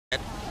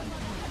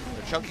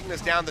chunking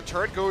this down. The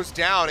turret goes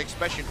down.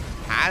 Expression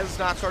has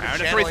not started Down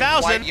to channeling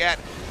 3,000. quite yet.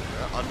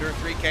 Under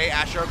 3K,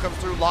 Ashero comes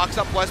through, locks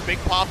up Bless, big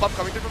pop-up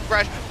coming through from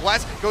Fresh.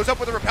 Bless goes up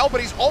with a repel, but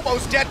he's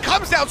almost dead.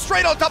 Comes down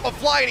straight on top of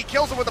Fly, and he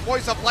kills him with a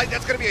voice of light.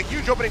 That's going to be a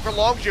huge opening for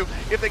Longzhu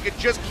if they could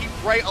just keep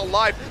Ray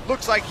alive.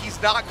 Looks like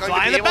he's not going to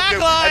be able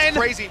to. As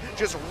Crazy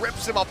just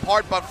rips him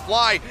apart, but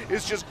Fly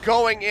is just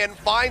going in.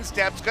 Fine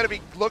Step's going to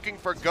be looking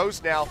for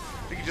Ghost now.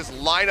 He can just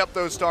line up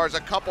those stars,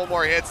 a couple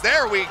more hits.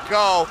 There we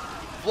go.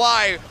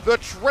 Fly, the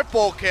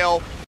triple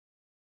kill.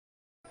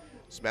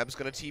 Smeb's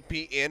going to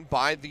TP in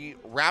by the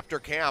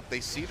Raptor camp. They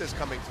see this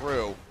coming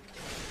through.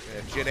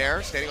 And Jin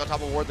Air standing on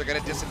top of Ward. They're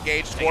going to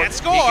disengage. He gets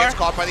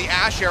caught by the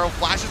Ash Arrow,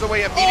 flashes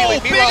away immediately.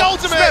 Oh, big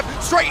ultimate!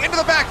 Smeb straight into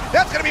the back.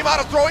 That's going to be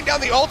Mata throwing down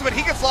the ultimate.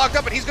 He gets locked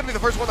up, and he's going to be the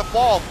first one to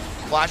fall.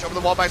 Flash over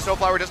the wall by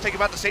Snowflower, does take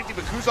him out to safety,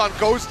 but Kuzan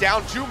goes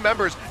down. 2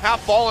 members have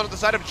fallen on the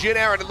side of Jin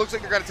Air, and it looks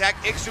like they're going to attack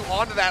Ixu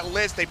onto that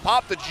list. They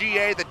pop the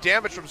GA, the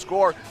damage from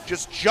Score,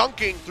 just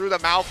junking through the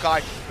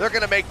Maokai. They're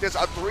going to make this a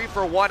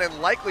 3-for-1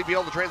 and likely be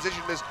able to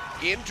transition this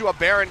into a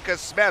Baron because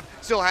Smeb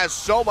still has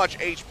so much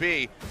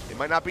HP. It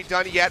might not be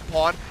done yet.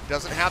 Pawn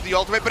doesn't have the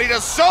ultimate, but he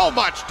does so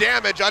much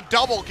damage. A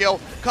double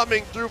kill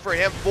coming through for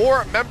him.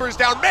 4 members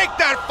down. Make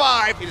that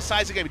 5! He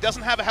decides again. He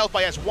doesn't have a health bar.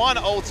 He has 1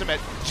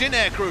 ultimate. Jin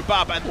Air group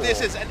up, and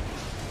this is an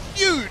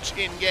huge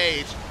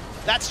engage.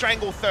 That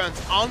Strangle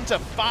turns onto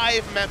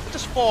 5 members.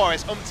 Just 4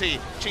 as Umti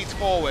cheats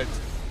forward.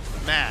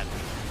 Man.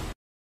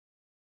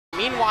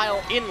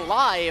 Meanwhile, in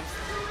live,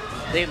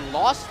 they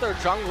lost their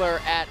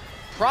jungler at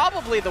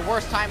probably the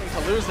worst timing to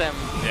lose them.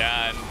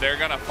 Yeah, and they're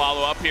going to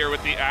follow up here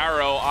with the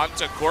arrow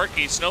onto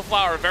Corki.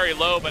 Snowflower very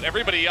low, but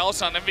everybody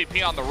else on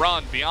MVP on the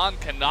run.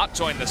 Beyond cannot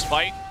join this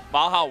fight.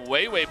 Maha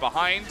way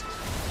behind.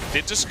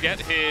 Did just get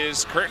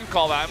his curtain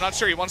call out. I'm not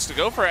sure he wants to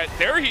go for it.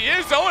 There he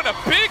is, though, and a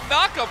big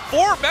knock of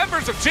 4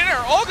 members of Jin Air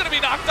all going to be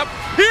knocked up.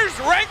 Here's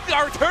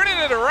Rengar turning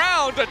it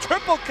around, a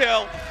triple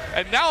kill.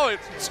 And now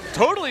it's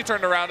totally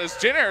turned around as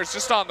Jin Air is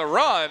just on the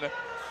run.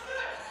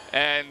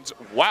 And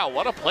wow,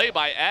 what a play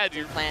by Ed.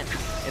 Plant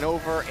and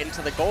over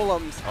into the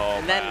golems. Oh,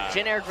 and then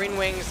Jin Air Green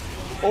Wings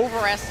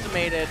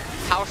overestimated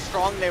how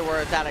strong they were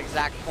at that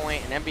exact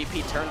point, and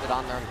MVP turned it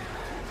on them.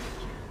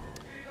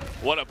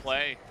 What a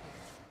play.